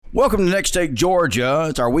Welcome to Next Take Georgia.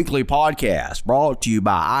 It's our weekly podcast brought to you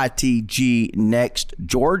by ITG Next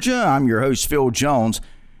Georgia. I'm your host, Phil Jones.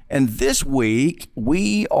 And this week,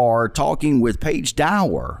 we are talking with Paige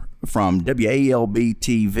Dower from WALB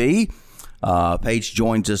TV. Paige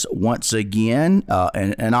joins us once again,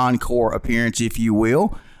 an encore appearance, if you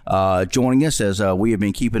will. Joining us as we have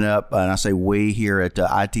been keeping up, and I say we here at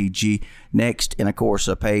ITG Next, and of course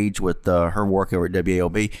Paige with her work over at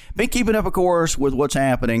WALB. Been keeping up, of course, with what's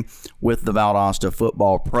happening with the Valdosta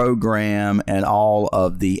football program and all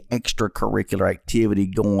of the extracurricular activity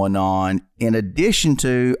going on. In addition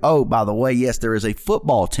to, by the way, yes, there is a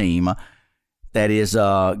football team that is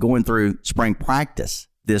going through spring practice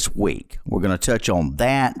this week. We're going to touch on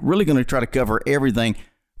that. Really going to try to cover everything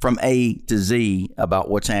from A to Z about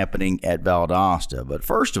what's happening at Valdosta. But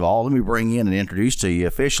first of all, let me bring in and introduce to you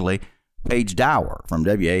officially Paige Dower from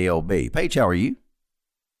WALB. Paige, how are you?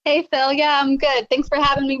 Hey, Phil. Yeah, I'm good. Thanks for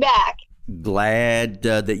having me back. Glad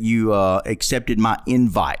that you accepted my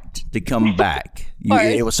invite to come back.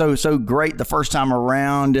 It was so great the first time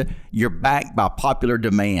around. You're back by popular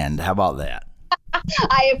demand. How about that?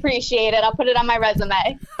 I appreciate it. I'll put it on my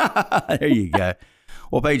resume. There you go.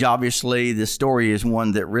 Well, Paige, obviously, this story is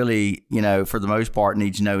one that really, for the most part,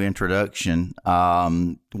 needs no introduction.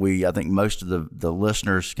 I think most of the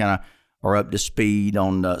listeners kind of are up to speed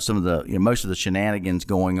on some of the, most of the shenanigans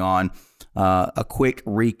going on. A quick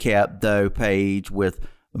recap, though, Paige, with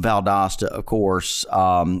Valdosta, of course,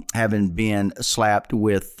 having been slapped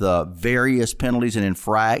with various penalties and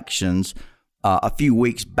infractions a few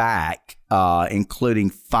weeks back, including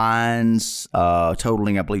fines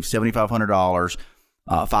totaling, I believe, $7,500.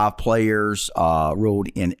 5 players ruled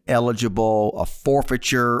ineligible, a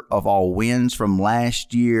forfeiture of all wins from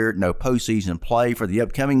last year, no postseason play for the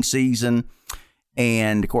upcoming season.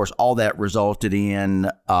 And, of course, all that resulted in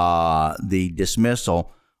the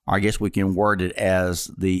dismissal, or I guess we can word it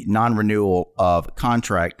as the non-renewal of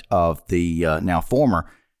contract of the now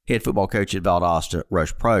former head football coach at Valdosta,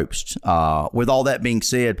 Rush Probst. With all that being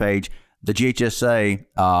said, Paige, the GHSA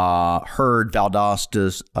heard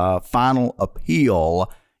Valdosta's final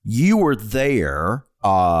appeal. You were there,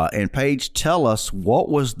 and Paige, tell us what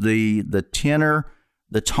was the tenor,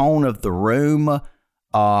 the tone of the room.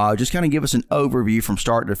 Just kind of give us an overview from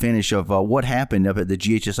start to finish of what happened up at the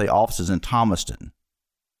GHSA offices in Thomaston.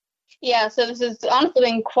 Yeah, so this has honestly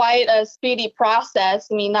been quite a speedy process.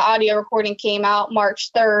 I mean, the audio recording came out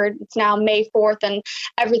March 3rd. It's now May 4th, and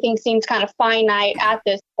everything seems kind of finite at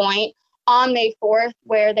this point. On May 4th,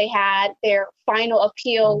 where they had their final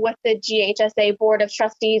appeal with the GHSA Board of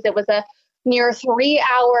Trustees, it was a near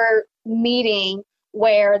 3-hour meeting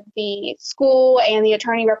where the school and the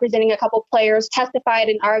attorney representing a couple players testified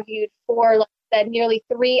and argued for, like I said, nearly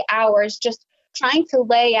 3 hours, just trying to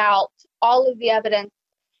lay out all of the evidence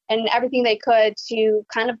and everything they could to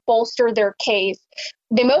kind of bolster their case.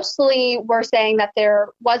 They mostly were saying that there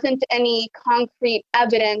wasn't any concrete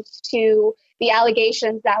evidence to the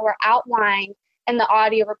allegations that were outlined in the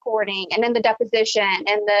audio recording and in the deposition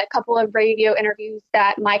and the couple of radio interviews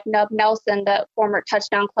that Mike Nub Nelson, the former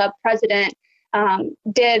Touchdown Club president,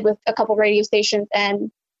 did with a couple radio stations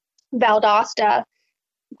in Valdosta.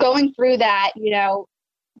 Going through that,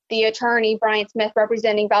 the attorney, Brian Smith,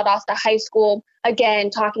 representing Valdosta High School,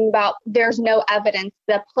 again, talking about there's no evidence.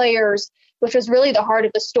 The players, which was really the heart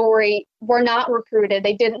of the story, were not recruited.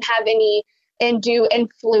 They didn't have any undue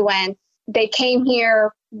influence. They came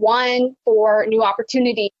here, one, for new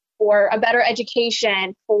opportunity, for a better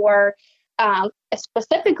education, for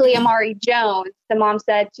specifically Amari Jones, the mom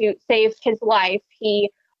said, to save his life. He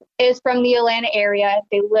is from the Atlanta area.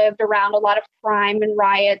 They lived around a lot of crime and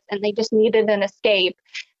riots, and they just needed an escape.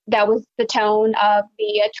 That was the tone of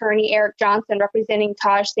the attorney, Eric Johnson, representing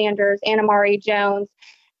Taj Sanders and Amari Jones.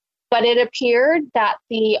 But it appeared that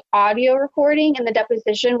the audio recording and the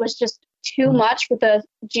deposition was just too much for the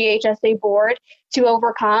GHSA board to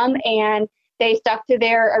overcome, and they stuck to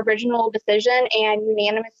their original decision and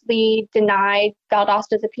unanimously denied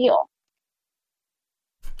Valdosta's appeal.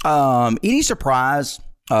 Any surprise?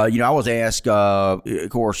 I was asked, of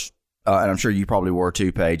course, and I'm sure you probably were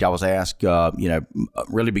too, Paige. I was asked,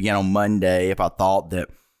 really began on Monday if I thought that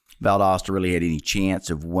Valdosta really had any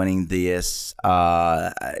chance of winning this.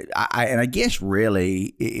 I guess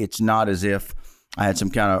really it's not as if I had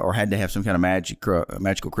some kind of, or had to have some kind of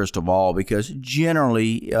magical crystal ball, because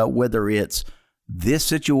generally, whether it's this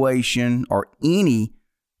situation or any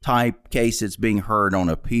type case that's being heard on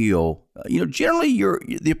appeal, generally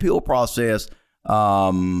the appeal process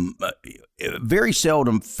very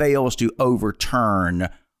seldom fails to overturn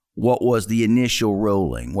what was the initial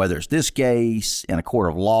ruling, whether it's this case in a court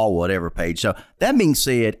of law, whatever, Paige. So that being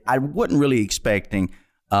said, I wasn't really expecting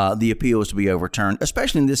the appeals to be overturned,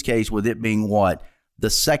 especially in this case with it being the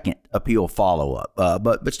second appeal follow-up.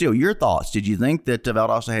 But still, your thoughts. Did you think that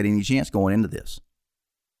Valdosta had any chance going into this?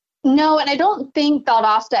 No, and I don't think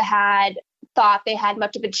Valdosta had thought they had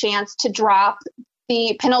much of a chance to drop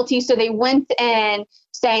the penalty. So they went in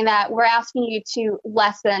saying that we're asking you to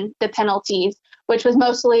lessen the penalties, which was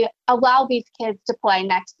mostly allow these kids to play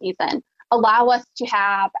next season, allow us to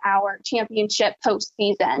have our championship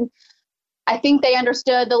postseason. I think they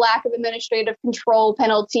understood the lack of administrative control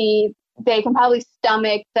penalty. They can probably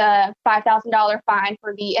stomach the $5,000 fine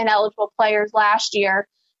for the ineligible players last year.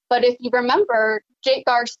 But if you remember, Jake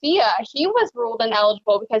Garcia, he was ruled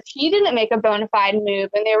ineligible because he didn't make a bona fide move.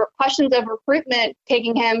 And there were questions of recruitment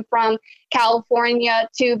taking him from California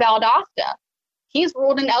to Valdosta. He's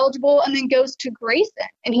ruled ineligible and then goes to Grayson.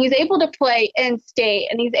 And he's able to play in state,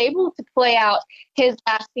 and he's able to play out his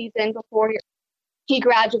last season before he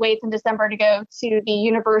graduates in December to go to the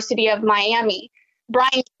University of Miami.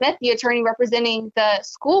 Brian Smith, the attorney representing the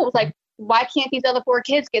school, was like, why can't these other 4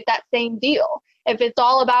 kids get that same deal? If it's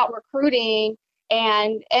all about recruiting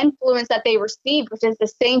and influence that they received, which is the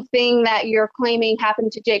same thing that you're claiming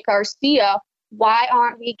happened to Jake Garcia, why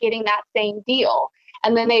aren't we getting that same deal?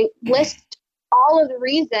 And then they list all of the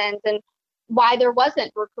reasons and why there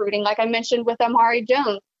wasn't recruiting. Like I mentioned with Amari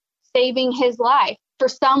Jones, saving his life. For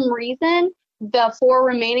some reason, the 4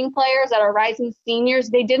 remaining players that are rising seniors,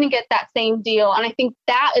 they didn't get that same deal. And I think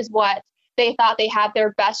that is what they thought they had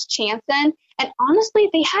their best chance in. And honestly,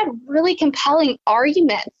 they had really compelling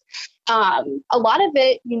arguments. A lot of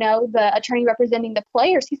it, the attorney representing the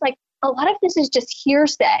players, he's like, a lot of this is just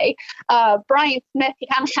hearsay. Brian Smith, he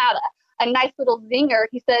kind of had a nice little zinger.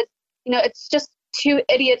 He says, it's just 2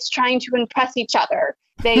 idiots trying to impress each other.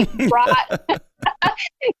 They brought a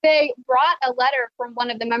letter from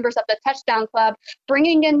one of the members of the Touchdown Club,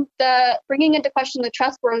 bringing into question the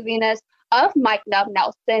trustworthiness of Mike Love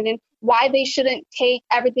Nelson and why they shouldn't take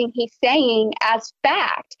everything he's saying as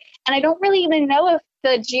fact. And I don't really even know if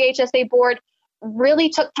the GHSA board really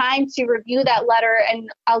took time to review that letter and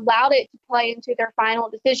allowed it to play into their final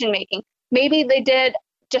decision making. Maybe they did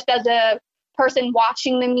just as a person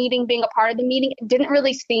watching the meeting, being a part of the meeting. It didn't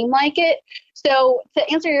really seem like it. So to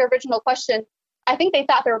answer your original question, I think they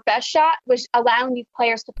thought their best shot was allowing these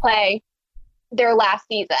players to play their last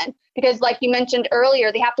season, because like you mentioned earlier,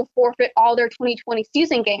 they have to forfeit all their 2020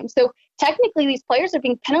 season games. So technically these players are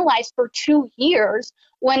being penalized for 2 years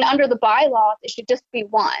when under the bylaws it should just be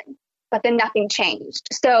 1, but then nothing changed.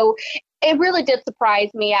 So it really did surprise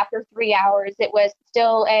me. After 3 hours, it was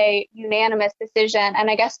still a unanimous decision. And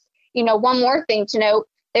I guess, one more thing to note,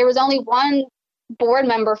 there was only one board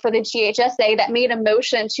member for the GHSA that made a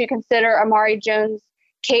motion to consider Amari Jones'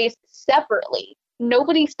 case separately.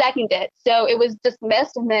 Nobody seconded it. So it was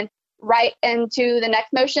dismissed, and then right into the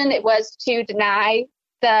next motion, it was to deny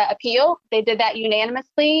the appeal. They did that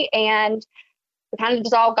unanimously, and we kind of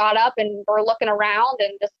just all got up and were looking around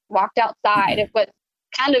and just walked outside. It was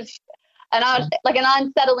kind of an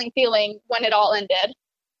unsettling feeling when it all ended.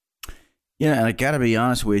 And I got to be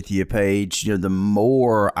honest with you, Paige, the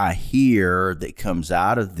more I hear that comes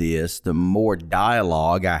out of this, the more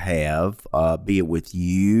dialogue I have, be it with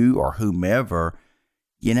you or whomever,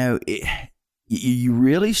 you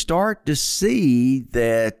really start to see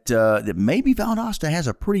that maybe Valdosta has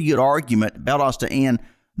a pretty good argument, Valdosta and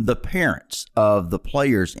the parents of the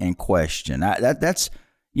players in question. That's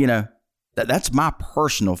my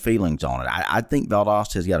personal feelings on it. I think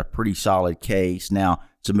Valdosta has got a pretty solid case. Now,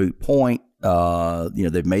 it's a moot point.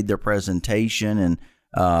 They've made their presentation, and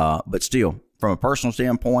but still, from a personal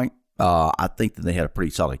standpoint, I think that they had a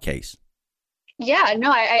pretty solid case. Yeah, no,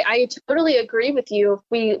 I totally agree with you. If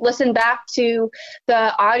we listen back to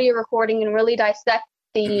the audio recording and really dissect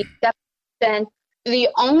the definition, the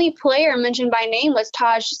only player mentioned by name was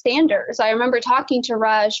Taj Sanders. I remember talking to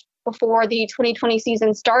Raj before the 2020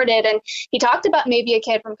 season started, and he talked about maybe a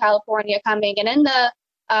kid from California coming, and in the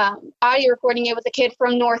audio recording, it was a kid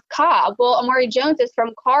from North Cobb. Well, Amari Jones is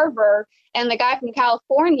from Carver, and the guy from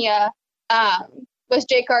California was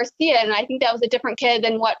Jake Garcia, and I think that was a different kid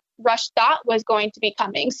than what Rush thought was going to be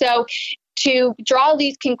coming. So to draw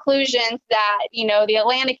these conclusions that, the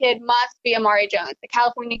Atlanta kid must be Amari Jones, the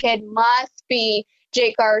California kid must be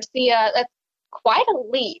Jake Garcia, that's quite a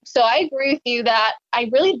leap. So I agree with you that I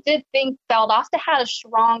really did think Valdosta had a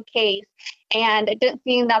strong case, and it didn't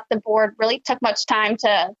seem that the board really took much time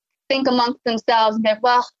to think amongst themselves and go,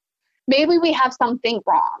 well, maybe we have something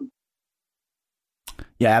wrong.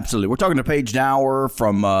 Yeah, absolutely. We're talking to Paige Dower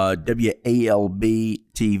from WALB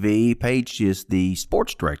TV. Paige is the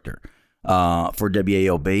sports director for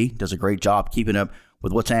WALB. Does a great job keeping up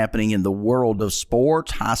with what's happening in the world of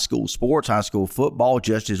sports, high school football,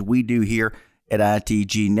 just as we do here at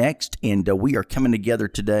ITG Next. And we are coming together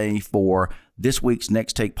today for this week's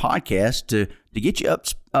Next Take podcast to get you up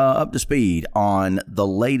to speed on the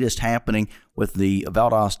latest happening with the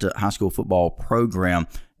Valdosta High School football program.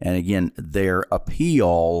 And again, their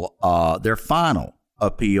final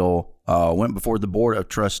appeal went before the Board of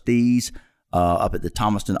Trustees up at the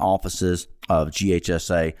Thomaston offices of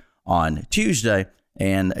GHSA on Tuesday.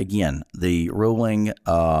 And again, the ruling,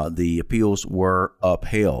 the appeals were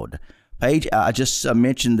upheld. Paige, I just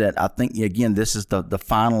mentioned that I think, again, this is the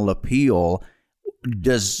final appeal.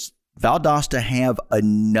 Does Valdosta have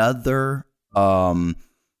another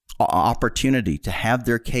opportunity to have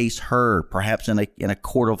their case heard, perhaps in a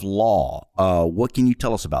court of law? What can you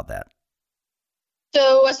tell us about that?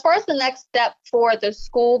 So as far as the next step for the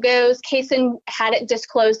school goes, Kaysen hadn't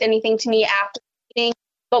disclosed anything to me after the meeting.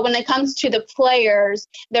 But when it comes to the players,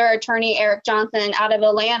 their attorney, Eric Johnson, out of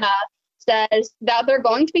Atlanta, says that they're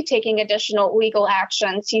going to be taking additional legal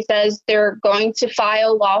actions. He says they're going to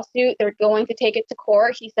file a lawsuit. They're going to take it to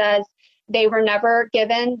court. He says they were never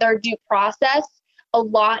given their due process. A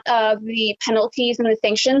lot of the penalties and the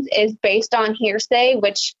sanctions is based on hearsay,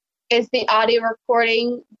 which is the audio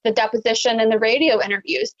recording, the deposition, and the radio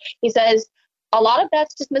interviews. He says a lot of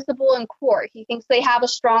that's dismissible in court. He thinks they have a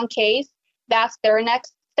strong case. That's their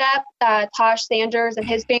next step. Taj Sanders and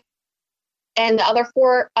his family and the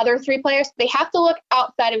other three players, they have to look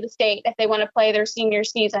outside of the state if they want to play their senior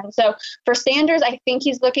season. So for Sanders, I think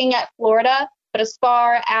he's looking at Florida. But as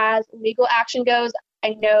far as legal action goes,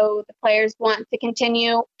 I know the players want to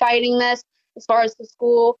continue fighting this. As far as the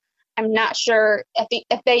school, I'm not sure if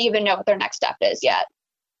they even know what their next step is yet.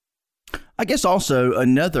 I guess also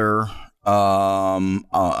another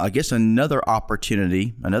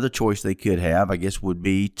opportunity, another choice they could have, I guess, would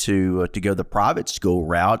be to go the private school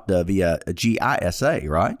route via a GISA,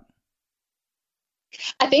 right?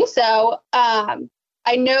 I think so.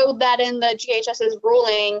 I know that in the GHS's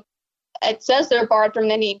ruling, it says they're barred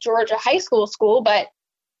from any Georgia high school, but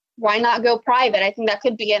why not go private? I think that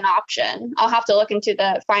could be an option. I'll have to look into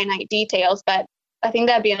the finite details, but I think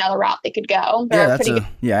that'd be another route they could go.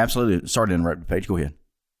 Yeah, absolutely. Sorry to interrupt, Paige. Go ahead.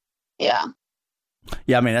 Yeah.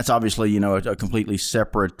 Yeah, I mean, that's obviously, a completely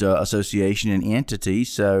separate association and entity,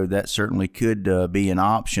 so that certainly could be an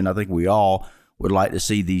option. I think we all would like to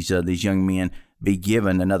see these young men be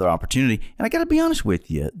given another opportunity. And I got to be honest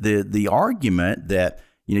with you, the argument that,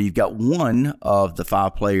 you've got one of the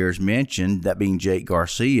five players mentioned, that being Jake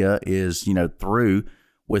Garcia, is, through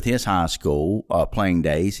with his high school playing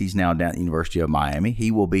days. He's now down at the University of Miami. He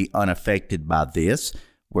will be unaffected by this,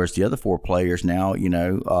 whereas the other four players now,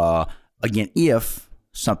 again, if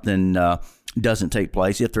something doesn't take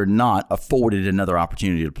place, if they're not afforded another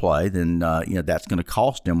opportunity to play, then, that's going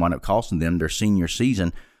to wind up costing them their senior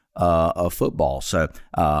season of football. So,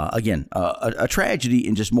 again, a tragedy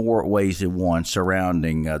in just more ways than one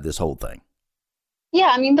surrounding this whole thing. Yeah,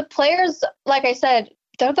 I mean, the players, like I said,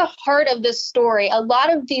 they're the heart of this story. A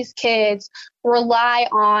lot of these kids rely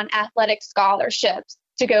on athletic scholarships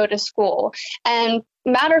to go to school. And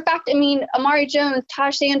matter of fact, I mean, Amari Jones,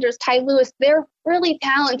 Taj Sanders, Ty Lewis, they're really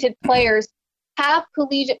talented players, have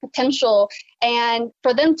collegiate potential. And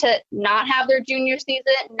for them to not have their junior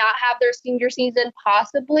season, not have their senior season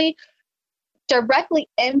possibly, directly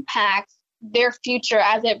impacts their future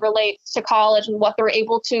as it relates to college and what they're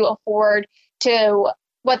able to afford if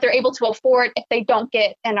they don't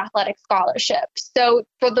get an athletic scholarship. So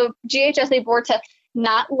for the GHSA board to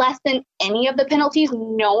not lessen any of the penalties,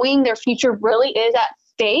 knowing their future really is at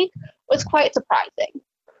stake, was quite surprising.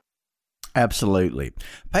 Absolutely.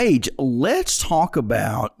 Paige, let's talk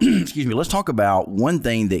about one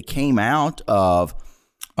thing that came out of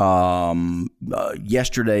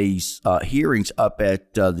yesterday's hearings up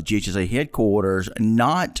at the GHSA headquarters,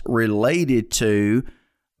 not related to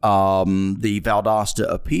the Valdosta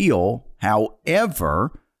appeal.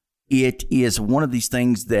 However, it is one of these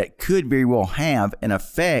things that could very well have an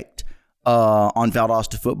effect on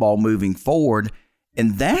Valdosta football moving forward.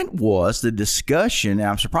 And that was the discussion. And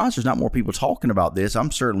I'm surprised there's not more people talking about this. I'm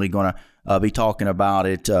certainly going to be talking about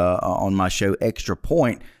it on my show Extra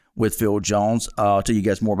Point with Phil Jones. I'll tell you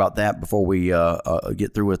guys more about that before we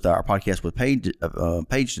get through with our podcast with Paige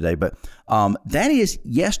today. But that is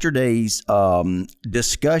yesterday's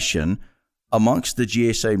discussion amongst the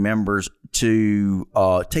GSA members to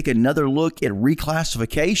take another look at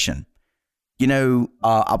reclassification.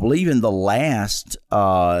 I believe in the last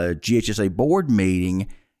GHSA board meeting,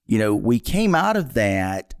 we came out of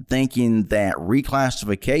that thinking that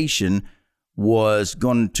reclassification was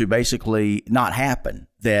going to basically not happen,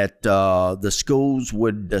 that the schools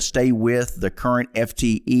would stay with the current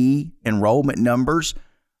FTE enrollment numbers,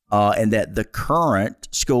 and that the current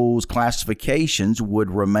schools' classifications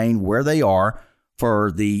would remain where they are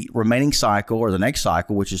for the remaining cycle or the next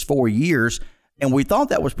cycle, which is 4 years. And we thought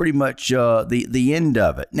that was pretty much the end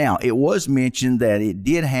of it. Now, it was mentioned that it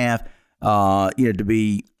did have,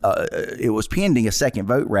 it was pending a second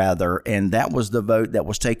vote, rather, and that was the vote that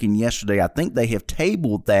was taken yesterday. I think they have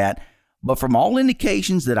tabled that. But from all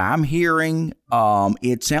indications that I'm hearing,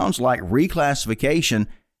 it sounds like reclassification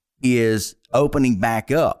is opening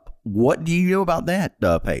back up. What do you know about that,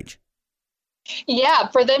 Paige? Yeah,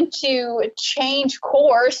 for them to change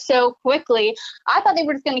course so quickly, I thought they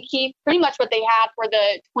were just going to keep pretty much what they had for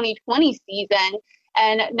the 2020 season.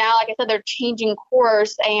 And now, like I said, they're changing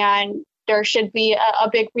course, and there should be a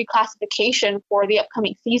big reclassification for the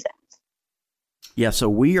upcoming seasons. Yeah, so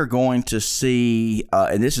we are going to see,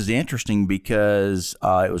 and this is interesting because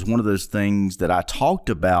it was one of those things that I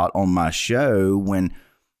talked about on my show when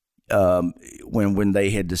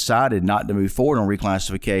they had decided not to move forward on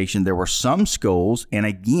reclassification. There were some schools, and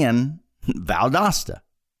again, Valdosta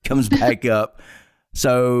comes back up.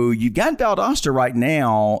 So you've got Valdosta right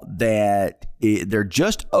now that they're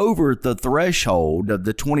just over the threshold of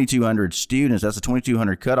the 2,200 students. That's the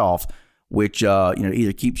 2,200 cutoff, which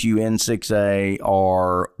either keeps you in 6A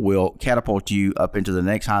or will catapult you up into the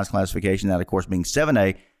next highest classification, that of course being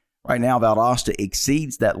 7A. Right now, Valdosta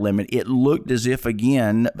exceeds that limit. It looked as if,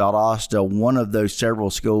 again, Valdosta, one of those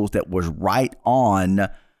several schools that was right on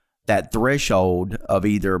that threshold of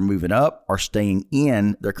either moving up or staying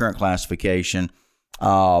in their current classification.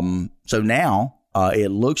 So now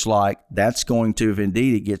it looks like that's going to, if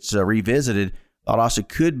indeed it gets revisited, Valdosta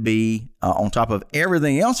could be, on top of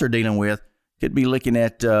everything else they're dealing with, could be looking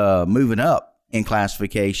at moving up in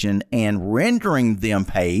classification and rendering them,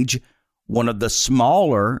 Paige, one of the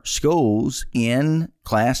smaller schools in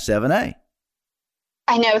Class 7A.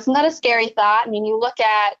 I know, isn't that a scary thought? I mean, you look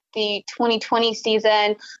at the 2020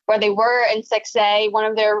 season where they were in 6A, one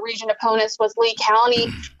of their region opponents was Lee County.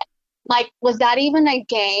 Like, was that even a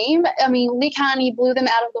game? I mean, Lee County blew them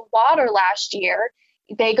out of the water last year.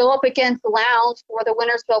 They go up against Lowndes for the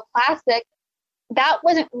Wintersville Classic. That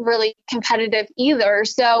wasn't really competitive either.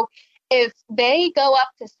 So if they go up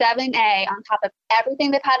to 7A on top of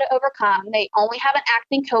everything they've had to overcome, they only have an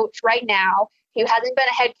acting coach right now who hasn't been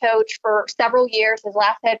a head coach for several years. His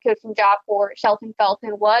last head coaching job for Shelton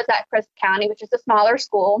Felton was at Crisp County, which is a smaller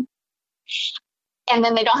school. And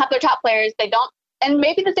then they don't have their top players. And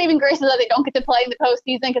maybe the saving grace is that they don't get to play in the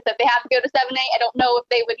postseason, because if they have to go to 7A, I don't know if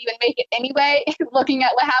they would even make it anyway, looking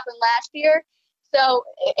at what happened last year. So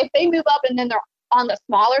if they move up and then they're on the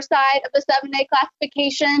smaller side of the 7A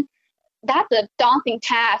classification, that's a daunting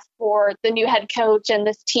task for the new head coach and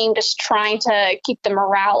this team, just trying to keep the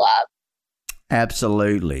morale up.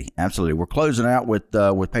 Absolutely. We're closing out with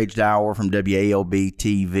Paige Dower from WALB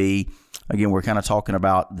TV. Again, we're kind of talking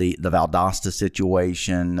about the Valdosta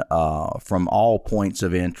situation from all points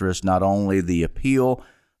of interest, not only the appeal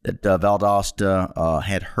that Valdosta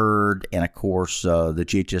had heard, and of course the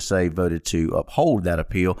GHSA voted to uphold that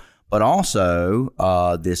appeal, but also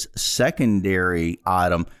this secondary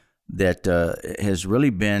item that has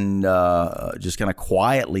really been just kind of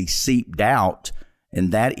quietly seeped out,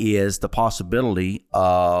 and that is the possibility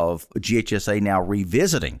of GHSA now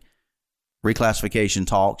revisiting reclassification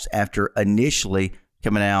talks after initially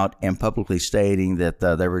coming out and publicly stating that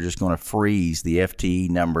they were just going to freeze the FTE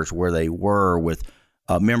numbers where they were with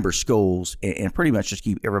member schools and pretty much just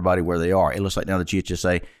keep everybody where they are. It looks like now the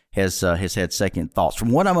GHSA has had second thoughts.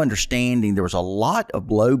 From what I'm understanding, there was a lot of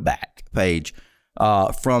blowback, Paige,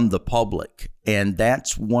 from the public, and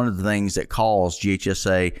that's one of the things that caused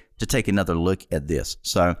GHSA to take another look at this.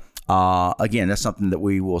 So again, that's something that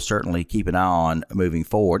we will certainly keep an eye on moving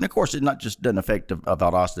forward. And of course, it not just doesn't affect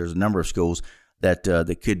Valdosta. There's a number of schools that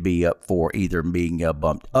could be up for either being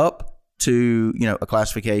bumped up to a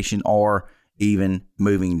classification or even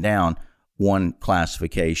moving down one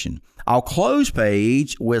classification. I'll close,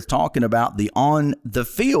 Paige, with talking about the on the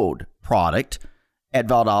field product at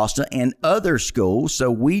Valdosta and other schools.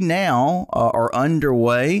 So we now are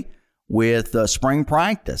underway with spring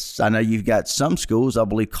practice. I know you've got some schools, I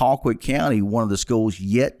believe Colquitt County, one of the schools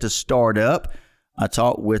yet to start up. I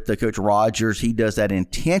talked with Coach Rogers. He does that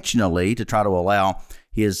intentionally to try to allow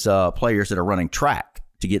his players that are running track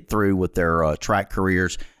to get through with their track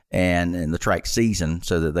careers and the track season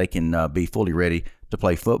so that they can be fully ready to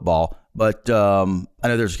play football. But I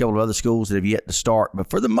know there's a couple of other schools that have yet to start. But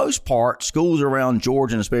for the most part, schools around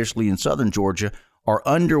Georgia, and especially in southern Georgia, are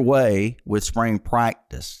underway with spring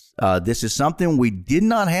practice. This is something we did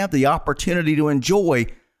not have the opportunity to enjoy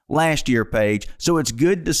last year, Paige. So it's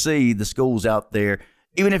good to see the schools out there,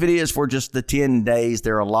 even if it is for just the 10 days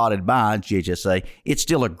they're allotted by GHSA. It's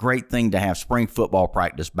still a great thing to have spring football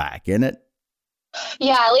practice back, isn't it?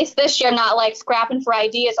 Yeah, at least this year, not like scrapping for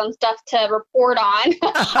ideas on stuff to report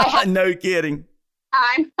on. No kidding.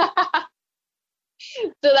 Time.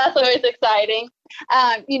 So that's always exciting.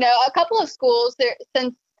 A couple of schools there,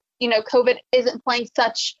 since, COVID isn't playing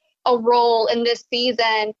such a role in this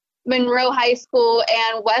season, Monroe High School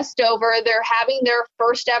and Westover, they're having their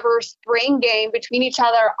first ever spring game between each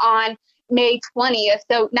other on May 20th.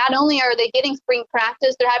 So not only are they getting spring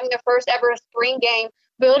practice, they're having their first ever spring game,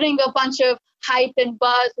 building a bunch of hype and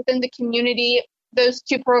buzz within the community. Those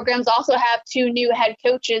two programs also have two new head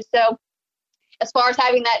coaches. So as far as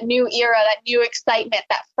having that new era, that new excitement,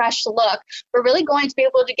 that fresh look, we're really going to be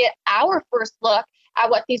able to get our first look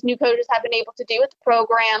at what these new coaches have been able to do with the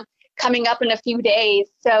program coming up in a few days.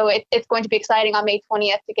 So it's going to be exciting on May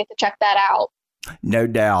 20th to get to check that out. No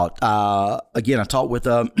doubt. Again, I talked with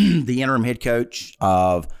the interim head coach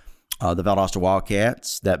of the Valdosta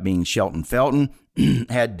Wildcats, that being Shelton Felton.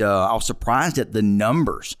 I was surprised at the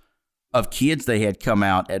numbers of kids they had come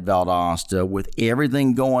out at Valdosta. With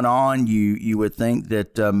everything going on, you would think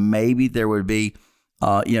that maybe there would be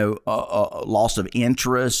a loss of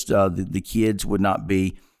interest. The kids would not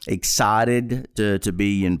be excited to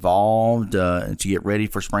be involved, to get ready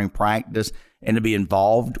for spring practice, and to be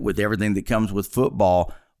involved with everything that comes with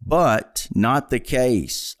football. But not the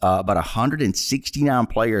case. About 169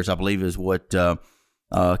 players, I believe, is what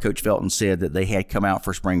Coach Felton said that they had come out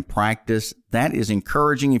for spring practice. That is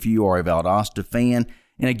encouraging if you are a Valdosta fan.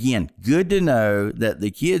 And again, good to know that the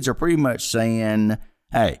kids are pretty much saying,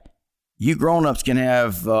 hey, you grown-ups can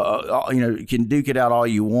have, can duke it out all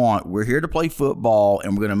you want. We're here to play football,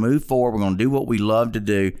 and we're going to move forward. We're going to do what we love to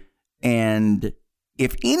do. And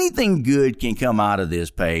if anything good can come out of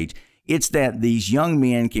this, Paige, it's that these young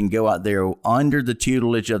men can go out there under the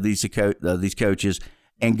tutelage of these coaches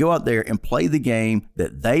and go out there and play the game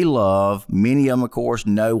that they love. Many of them, of course,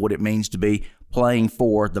 know what it means to be playing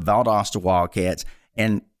for the Valdosta Wildcats.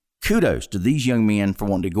 And kudos to these young men for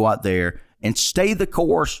wanting to go out there and stay the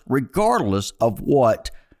course regardless of what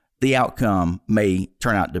the outcome may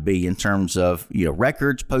turn out to be in terms of,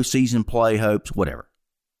 records, postseason play, hopes, whatever.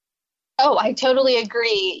 Oh, I totally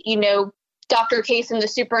agree. Dr. Case and the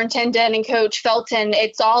superintendent and Coach Felton,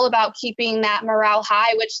 it's all about keeping that morale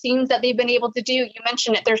high, which seems that they've been able to do. You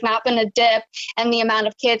mentioned it. There's not been a dip in the amount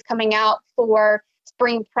of kids coming out for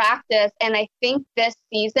spring practice. And I think this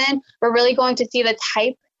season, we're really going to see the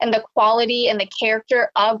type and the quality and the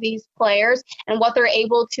character of these players and what they're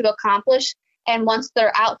able to accomplish. And once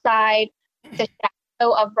they're outside the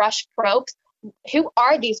shadow of Rush Probst, who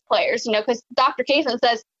are these players? Because Dr. Kaysen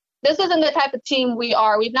says, this isn't the type of team we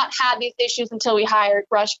are. We've not had these issues until we hired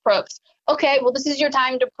Rush Probst. Okay, well, this is your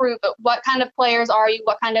time to prove it. What kind of players are you?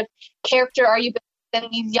 What kind of character are you in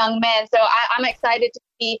these young men? So I'm excited to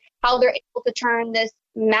see how they're able to turn this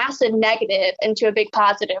massive negative into a big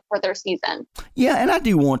positive for their season. Yeah, and I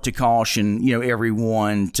do want to caution,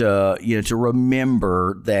 everyone to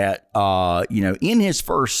remember that, in his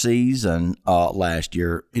first season last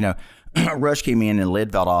year, Rush came in and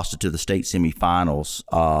led Valdosta to the state semifinals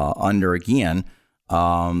under, again,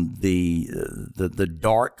 the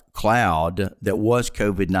dark cloud that was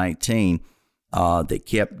COVID-19 that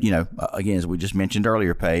kept, again, as we just mentioned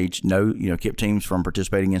earlier, Paige, kept teams from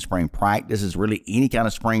participating in spring practices, really any kind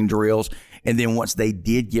of spring drills. And then once they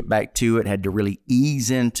did get back to it, had to really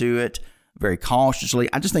ease into it very cautiously.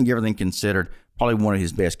 I just think everything considered, probably one of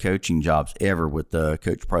his best coaching jobs ever with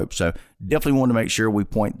Coach Probst. So definitely want to make sure we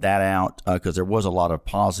point that out because there was a lot of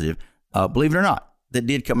positive, believe it or not, that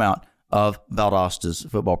did come out of Valdosta's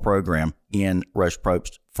football program in Rush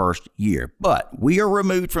Probst's first year. But we are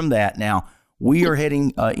removed from that now. We are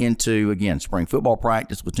heading into, again, spring football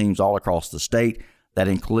practice with teams all across the state. That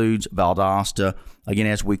includes Valdosta. Again,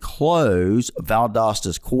 as we close,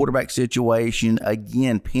 Valdosta's quarterback situation,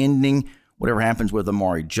 again, pending whatever happens with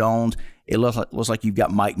Amari Jones. It looks like you've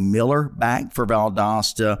got Mike Miller back for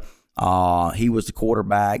Valdosta. He was the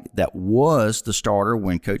quarterback that was the starter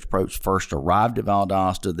when Coach Probst first arrived at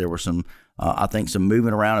Valdosta. There were some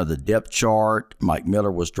moving around of the depth chart. Mike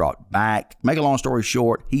Miller was dropped back. Make a long story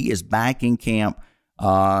short, he is back in camp.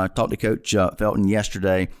 Talked to Coach Felton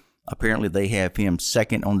yesterday. Apparently, they have him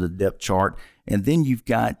second on the depth chart. And then you've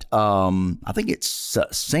got, I think it's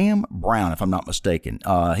Sam Brown, if I'm not mistaken.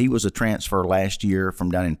 He was a transfer last year from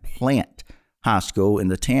down in Plant High School in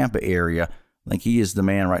the Tampa area. I think he is the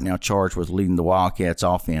man right now charged with leading the Wildcats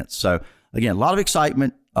offense. So, again, a lot of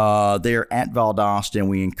excitement there at Valdosta, and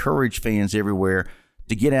we encourage fans everywhere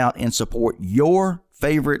to get out and support your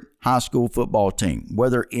favorite high school football team,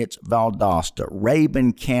 whether it's Valdosta,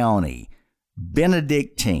 Rabun County,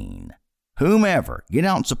 Benedictine, whomever. Get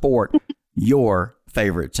out and support your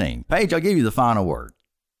favorite team. Paige, I'll give you the final word.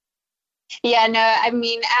 Yeah, no, I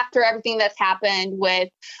mean, after everything that's happened with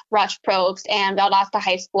Rush Probst and Valdosta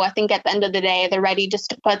High School, I think at the end of the day, they're ready just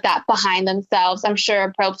to put that behind themselves. I'm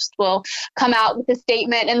sure Probst will come out with a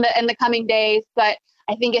statement in the coming days, but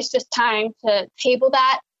I think it's just time to table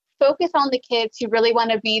that, focus on the kids who really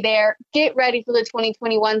want to be there, get ready for the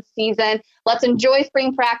 2021 season. Let's enjoy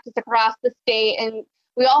spring practice across the state, and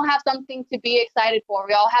we all have something to be excited for.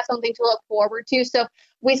 We all have something to look forward to. So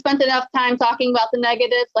we spent enough time talking about the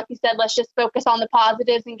negatives. Like you said, let's just focus on the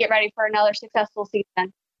positives and get ready for another successful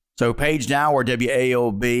season. So Paige Dower,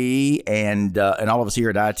 WAOB, and all of us here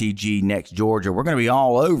at ITG Next Georgia, we're going to be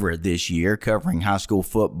all over it this year covering high school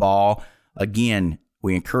football. Again,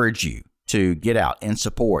 we encourage you to get out and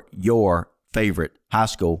support your favorite high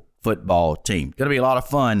school football team. Going to be a lot of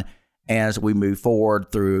fun as we move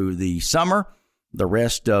forward through the summer, the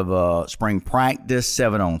rest of spring practice,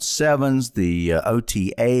 7-on-7s, the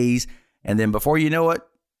OTAs, and then before you know it,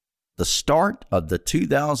 the start of the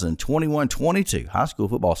 2021-22 high school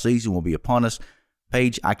football season will be upon us.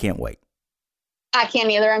 Paige, I can't wait. I can't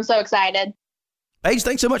either. I'm so excited. Paige,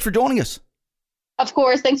 thanks so much for joining us. Of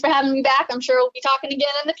course. Thanks for having me back. I'm sure we'll be talking again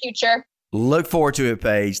in the future. Look forward to it,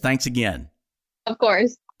 Paige. Thanks again. Of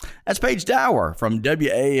course. That's Paige Dower from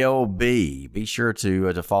WALB. Be sure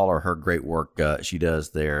to follow her great work she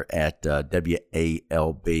does there at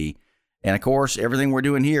WALB. And, of course, everything we're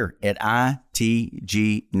doing here at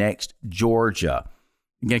ITG Next Georgia.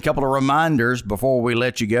 Again, a couple of reminders before we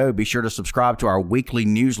let you go. Be sure to subscribe to our weekly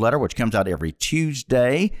newsletter, which comes out every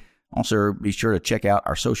Tuesday. Also, be sure to check out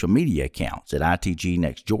our social media accounts at ITG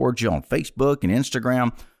Next Georgia on Facebook and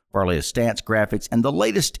Instagram for our latest stats, graphics, and the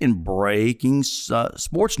latest in breaking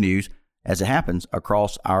sports news as it happens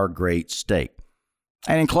across our great state.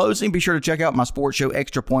 And in closing, be sure to check out my sports show,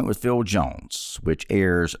 Extra Point with Phil Jones, which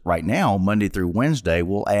airs right now Monday through Wednesday.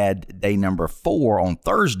 We'll add day number 4 on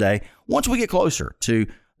Thursday once we get closer to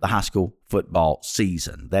the high school football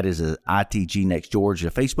season. That is a ITG Next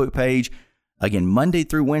Georgia Facebook page. Again, Monday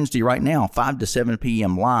through Wednesday right now, 5 to 7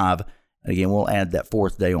 p.m. live. And again, we'll add that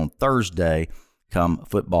 4th day on Thursday come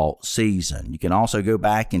football season. You can also go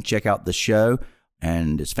back and check out the show,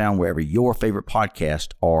 and it's found wherever your favorite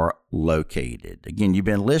podcasts are located. Again, you've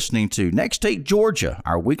been listening to Next Take Georgia,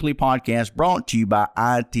 our weekly podcast brought to you by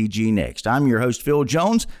ITG Next. I'm your host, Phil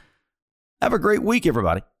Jones. Have a great week,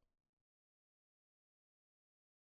 everybody.